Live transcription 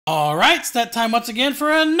Alright, it's that time once again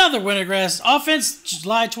for another Wintergrasp offense,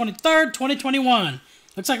 July 23rd, 2021.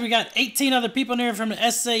 Looks like we got 18 other people in here from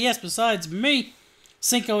the SAS besides me.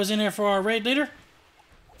 Cinco is in here for our raid leader.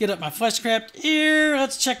 Get up my fleshcraft here.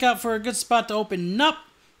 Let's check out for a good spot to open up.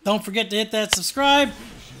 Don't forget to hit that subscribe.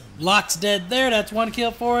 Lock's dead there. That's one kill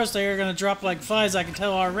for us. They're going to drop like flies, I can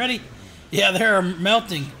tell already. Yeah, they're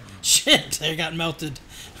melting. Shit, they got melted.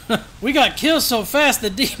 We got kills so fast, the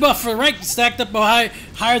debuff for rank stacked up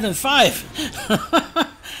higher than 5.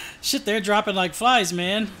 Shit, they're dropping like flies,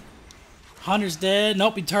 man. Hunter's dead.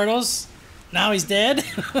 Nope, he turtles. Now he's dead.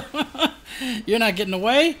 You're not getting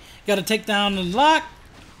away. Got to take down the lock.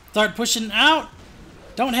 Start pushing out.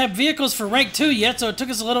 Don't have vehicles for rank 2 yet, so it took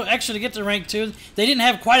us a little extra to get to rank 2. They didn't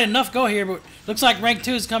have quite enough go here, but looks like rank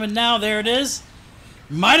 2 is coming now. There it is.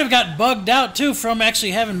 Might have got bugged out, too, from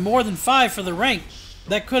actually having more than 5 for the rank.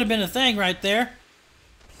 That could have been a thing right there.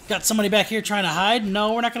 Got somebody back here trying to hide.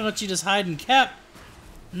 No, we're not going to let you just hide and cap.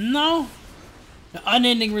 No. The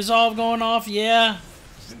unending resolve going off. Yeah.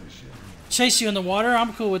 Chase you in the water.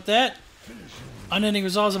 I'm cool with that. Unending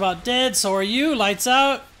resolve's about dead. So are you. Lights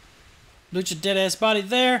out. Loot your dead-ass body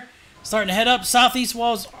there. Starting to head up. Southeast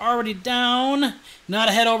wall's already down. Now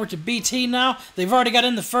to head over to BT now. They've already got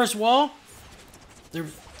in the first wall. They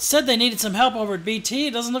said they needed some help over at BT.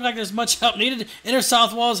 It doesn't look like there's much help needed. Inner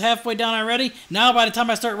south wall is halfway down already. Now by the time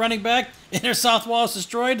I start running back, inner south wall is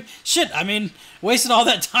destroyed. Shit, I mean, wasted all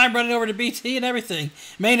that time running over to BT and everything.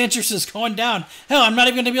 Main entrance is going down. Hell, I'm not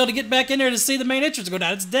even going to be able to get back in there to see the main entrance go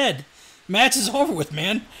down. It's dead. Match is over with,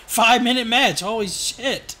 man. 5-minute match. Holy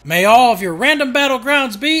shit. May all of your random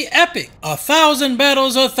battlegrounds be epic. 1,000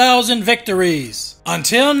 battles, 1,000 victories.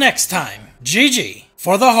 Until next time, GG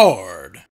for the Horde.